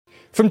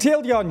From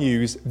TLDR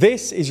News,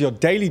 this is your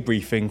daily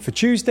briefing for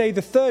Tuesday, the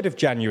 3rd of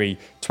January,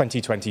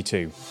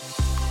 2022.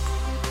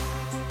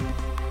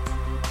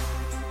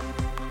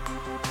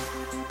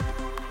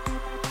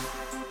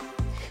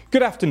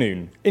 Good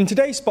afternoon. In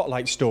today's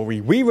Spotlight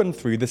story, we run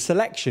through the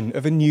selection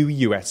of a new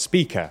US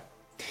Speaker.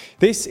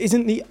 This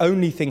isn't the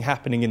only thing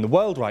happening in the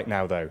world right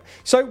now, though,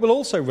 so we'll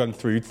also run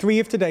through three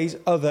of today's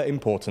other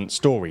important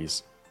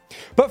stories.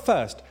 But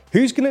first,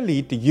 who's going to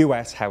lead the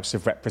US House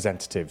of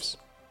Representatives?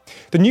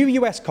 The new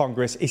US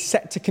Congress is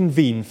set to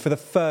convene for the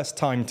first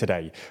time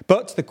today,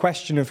 but the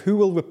question of who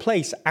will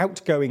replace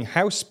outgoing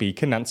House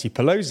Speaker Nancy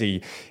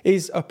Pelosi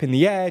is up in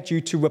the air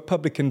due to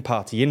Republican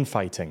Party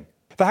infighting.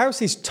 The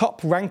House's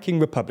top-ranking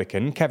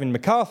Republican, Kevin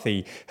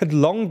McCarthy, had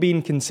long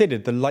been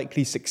considered the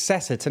likely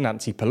successor to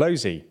Nancy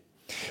Pelosi.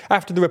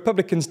 After the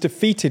Republicans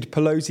defeated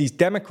Pelosi's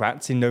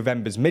Democrats in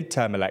November's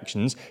midterm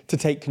elections to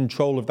take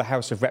control of the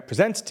House of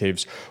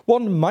Representatives,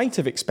 one might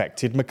have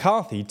expected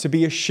McCarthy to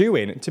be a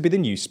shoo-in to be the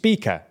new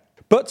Speaker.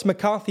 But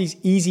McCarthy's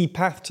easy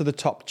path to the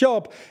top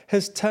job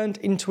has turned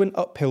into an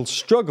uphill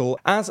struggle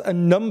as a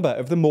number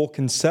of the more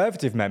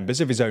conservative members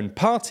of his own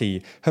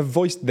party have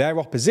voiced their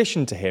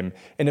opposition to him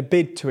in a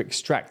bid to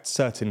extract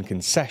certain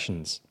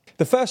concessions.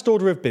 The first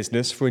order of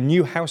business for a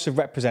new House of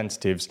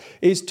Representatives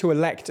is to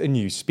elect a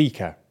new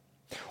Speaker.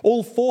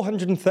 All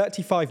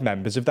 435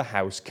 members of the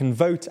House can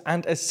vote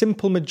and a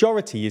simple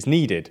majority is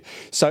needed.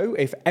 So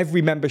if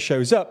every member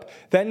shows up,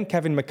 then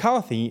Kevin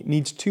McCarthy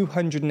needs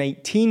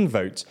 218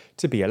 votes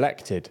to be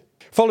elected.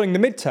 Following the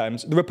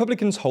midterms, the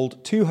Republicans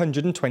hold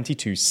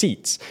 222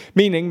 seats,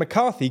 meaning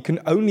McCarthy can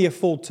only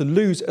afford to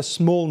lose a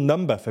small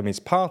number from his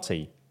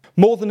party.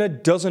 More than a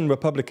dozen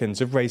Republicans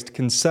have raised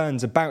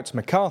concerns about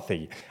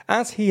McCarthy,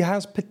 as he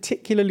has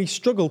particularly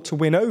struggled to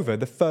win over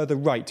the further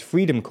right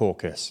Freedom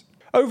Caucus.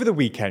 Over the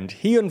weekend,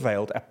 he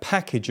unveiled a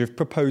package of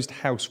proposed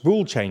House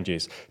rule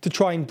changes to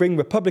try and bring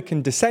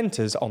Republican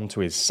dissenters onto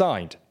his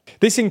side.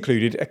 This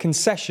included a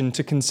concession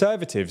to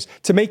Conservatives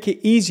to make it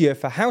easier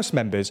for House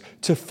members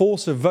to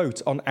force a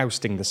vote on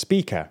ousting the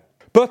Speaker.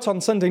 But on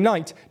Sunday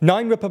night,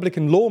 9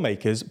 Republican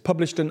lawmakers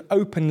published an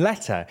open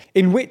letter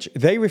in which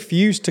they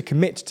refused to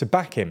commit to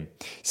back him,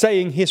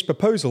 saying his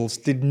proposals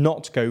did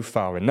not go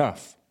far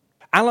enough.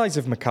 Allies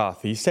of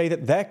McCarthy say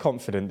that they're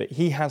confident that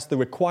he has the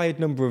required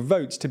number of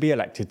votes to be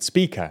elected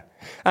Speaker.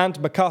 And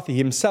McCarthy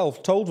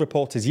himself told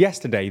reporters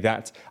yesterday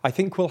that, "I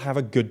think we'll have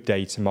a good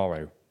day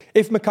tomorrow."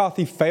 If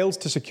McCarthy fails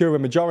to secure a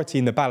majority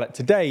in the ballot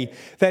today,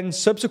 then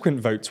subsequent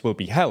votes will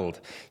be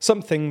held,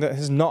 something that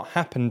has not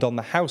happened on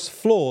the House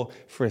floor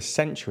for a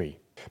century.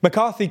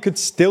 McCarthy could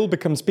still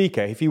become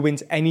Speaker if he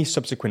wins any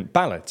subsequent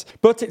ballot,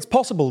 but it's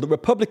possible that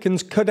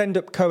Republicans could end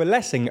up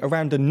coalescing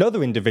around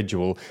another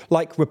individual,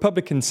 like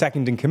Republican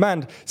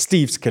second-in-command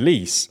Steve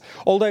Scalise,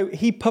 although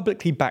he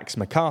publicly backs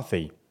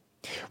McCarthy.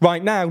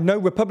 Right now, no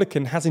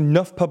Republican has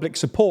enough public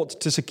support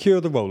to secure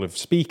the role of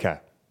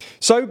Speaker.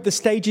 So the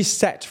stage is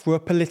set for a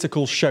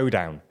political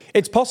showdown.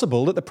 It's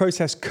possible that the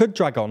process could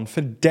drag on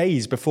for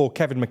days before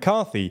Kevin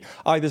McCarthy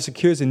either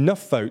secures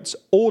enough votes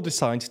or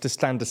decides to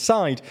stand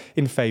aside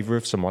in favour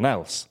of someone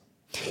else.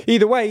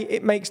 Either way,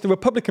 it makes the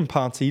Republican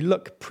Party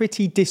look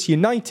pretty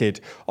disunited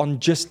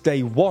on just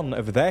day one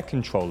of their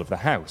control of the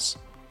House.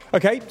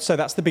 OK, so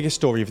that's the biggest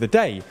story of the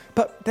day,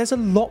 but there's a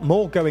lot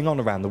more going on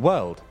around the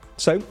world.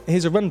 So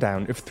here's a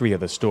rundown of 3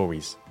 other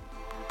stories.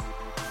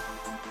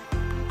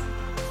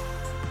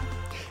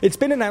 It's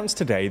been announced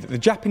today that the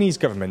Japanese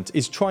government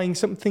is trying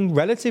something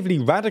relatively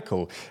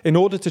radical in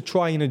order to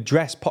try and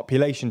address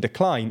population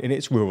decline in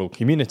its rural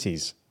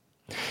communities.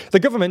 The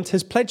government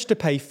has pledged to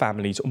pay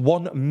families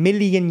 1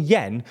 million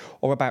yen,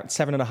 or about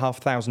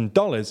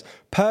 $7,500,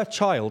 per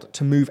child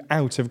to move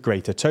out of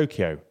Greater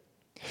Tokyo.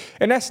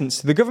 In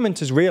essence, the government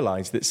has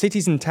realised that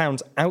cities and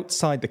towns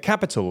outside the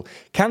capital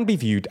can be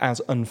viewed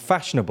as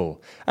unfashionable,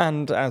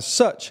 and as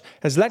such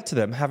has led to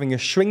them having a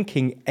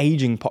shrinking,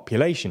 ageing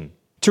population.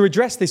 To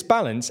address this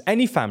balance,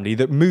 any family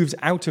that moves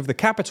out of the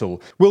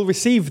capital will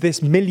receive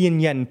this million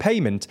yen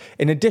payment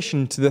in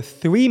addition to the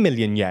 3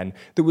 million yen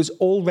that was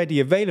already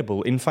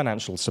available in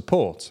financial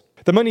support.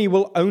 The money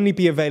will only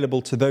be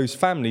available to those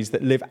families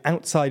that live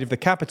outside of the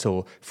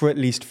capital for at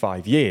least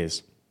 5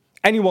 years.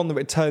 Anyone that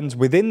returns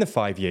within the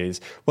 5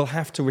 years will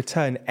have to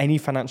return any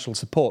financial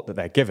support that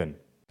they're given.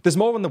 There's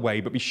more on the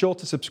way, but be sure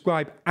to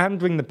subscribe and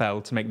ring the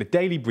bell to make the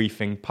daily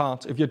briefing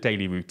part of your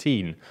daily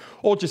routine,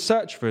 or just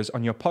search for us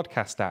on your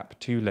podcast app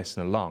to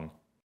listen along.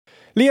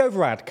 Leo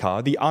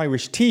Varadkar, the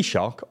Irish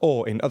Taoiseach,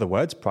 or in other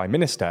words, Prime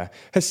Minister,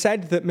 has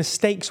said that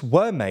mistakes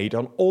were made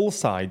on all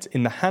sides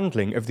in the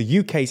handling of the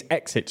UK's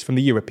exit from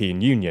the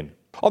European Union.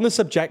 On the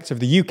subject of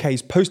the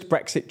UK's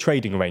post-Brexit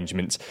trading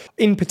arrangements,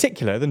 in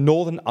particular the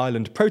Northern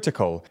Ireland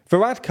Protocol,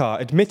 Varadkar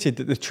admitted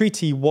that the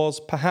treaty was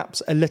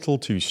perhaps a little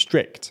too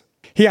strict.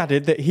 He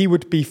added that he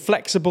would be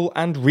flexible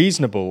and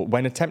reasonable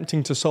when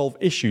attempting to solve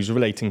issues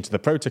relating to the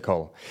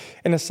protocol,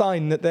 in a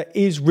sign that there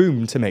is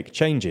room to make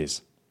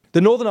changes. The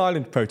Northern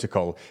Ireland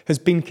Protocol has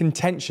been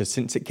contentious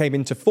since it came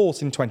into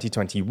force in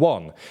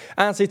 2021,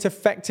 as it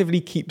effectively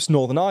keeps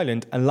Northern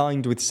Ireland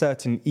aligned with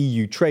certain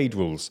EU trade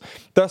rules,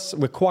 thus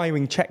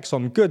requiring checks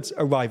on goods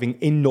arriving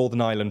in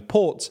Northern Ireland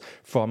ports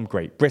from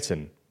Great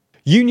Britain.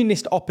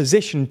 Unionist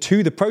opposition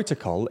to the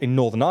protocol in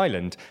Northern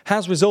Ireland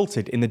has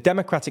resulted in the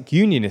Democratic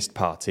Unionist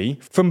Party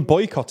from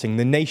boycotting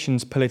the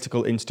nation's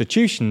political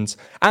institutions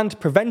and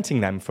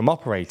preventing them from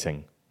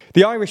operating.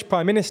 The Irish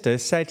Prime Minister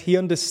said he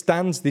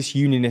understands this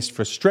unionist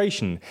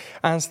frustration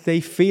as they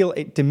feel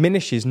it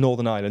diminishes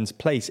Northern Ireland's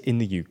place in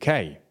the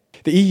UK.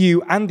 The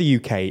EU and the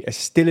UK are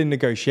still in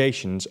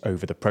negotiations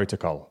over the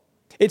protocol.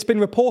 It's been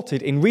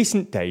reported in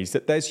recent days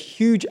that there's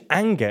huge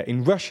anger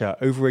in Russia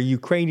over a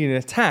Ukrainian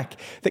attack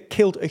that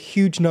killed a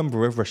huge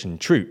number of Russian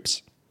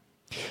troops.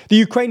 The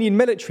Ukrainian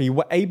military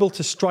were able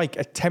to strike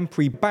a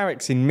temporary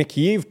barracks in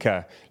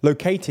Mykolaiv,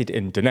 located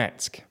in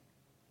Donetsk.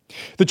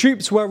 The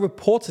troops were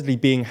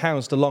reportedly being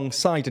housed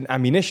alongside an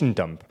ammunition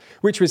dump,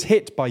 which was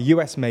hit by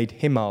US-made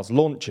HIMARS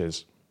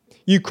launchers.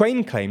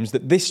 Ukraine claims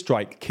that this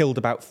strike killed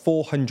about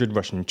 400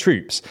 Russian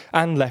troops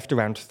and left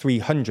around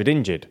 300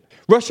 injured.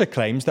 Russia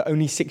claims that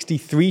only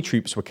 63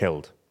 troops were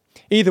killed.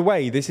 Either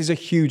way, this is a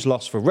huge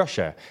loss for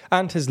Russia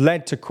and has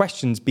led to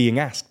questions being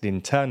asked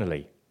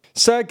internally.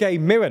 Sergei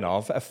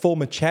Mironov, a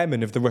former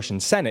chairman of the Russian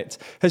Senate,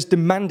 has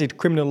demanded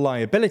criminal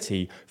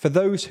liability for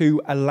those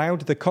who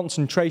allowed the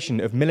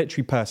concentration of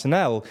military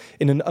personnel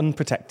in an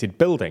unprotected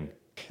building.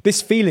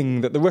 This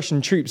feeling that the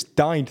Russian troops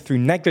died through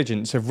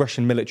negligence of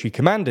Russian military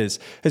commanders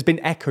has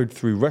been echoed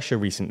through Russia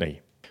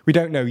recently. We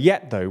don't know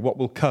yet, though, what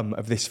will come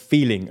of this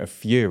feeling of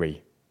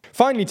fury.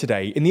 Finally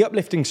today, in the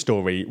uplifting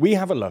story, we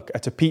have a look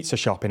at a pizza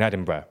shop in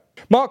Edinburgh.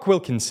 Mark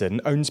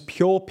Wilkinson owns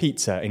Pure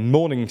Pizza in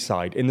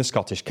Morningside in the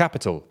Scottish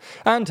capital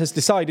and has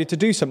decided to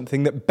do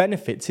something that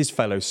benefits his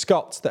fellow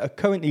Scots that are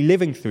currently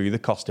living through the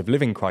cost of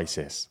living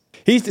crisis.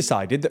 He's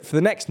decided that for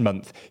the next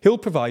month, he'll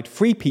provide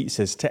free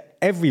pizzas to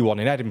everyone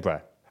in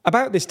Edinburgh.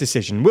 About this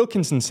decision,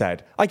 Wilkinson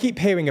said, "I keep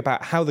hearing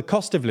about how the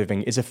cost of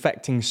living is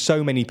affecting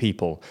so many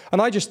people,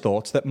 and I just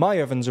thought that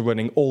my ovens are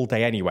running all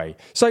day anyway,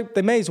 so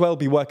they may as well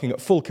be working at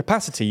full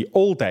capacity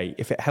all day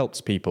if it helps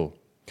people.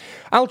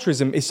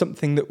 Altruism is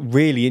something that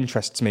really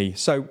interests me,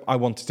 so I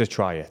wanted to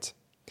try it."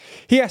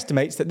 He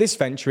estimates that this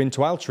venture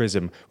into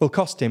altruism will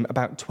cost him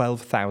about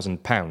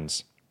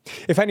 £12,000.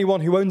 If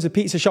anyone who owns a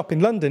pizza shop in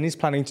London is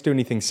planning to do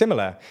anything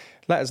similar,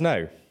 let us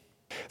know.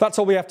 That's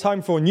all we have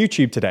time for on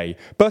YouTube today,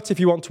 but if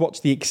you want to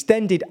watch the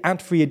extended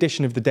ad-free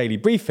edition of the Daily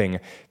Briefing,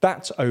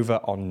 that's over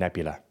on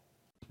Nebula.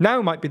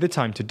 Now might be the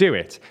time to do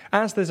it,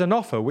 as there's an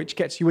offer which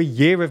gets you a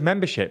year of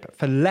membership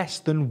for less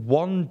than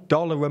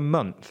 $1 a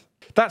month.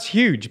 That's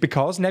huge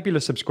because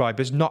Nebula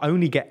subscribers not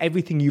only get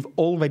everything you've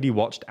already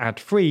watched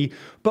ad-free,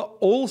 but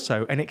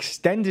also an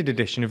extended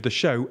edition of the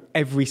show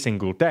every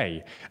single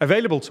day,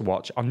 available to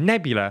watch on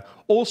Nebula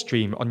or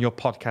stream on your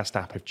podcast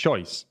app of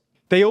choice.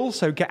 They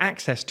also get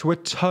access to a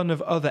ton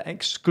of other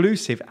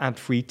exclusive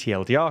ad-free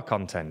TLDR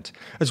content,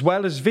 as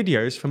well as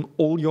videos from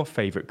all your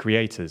favourite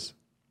creators.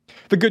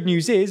 The good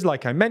news is,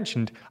 like I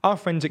mentioned, our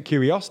friends at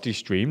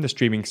CuriosityStream, the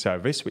streaming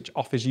service which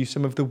offers you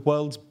some of the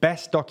world's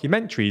best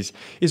documentaries,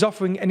 is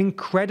offering an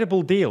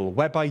incredible deal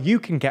whereby you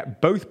can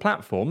get both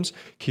platforms,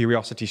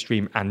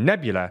 CuriosityStream and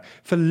Nebula,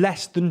 for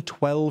less than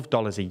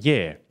 $12 a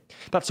year.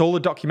 That's all the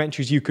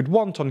documentaries you could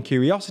want on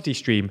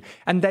CuriosityStream,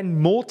 and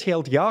then more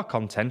TLDR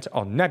content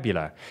on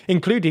Nebula,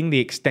 including the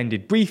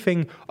extended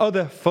briefing,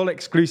 other full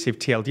exclusive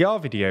TLDR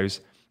videos,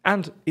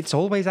 and it's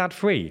always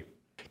ad-free.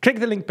 Click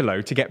the link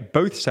below to get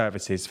both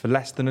services for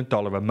less than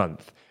 $1 a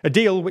month, a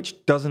deal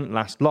which doesn't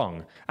last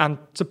long, and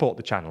support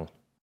the channel.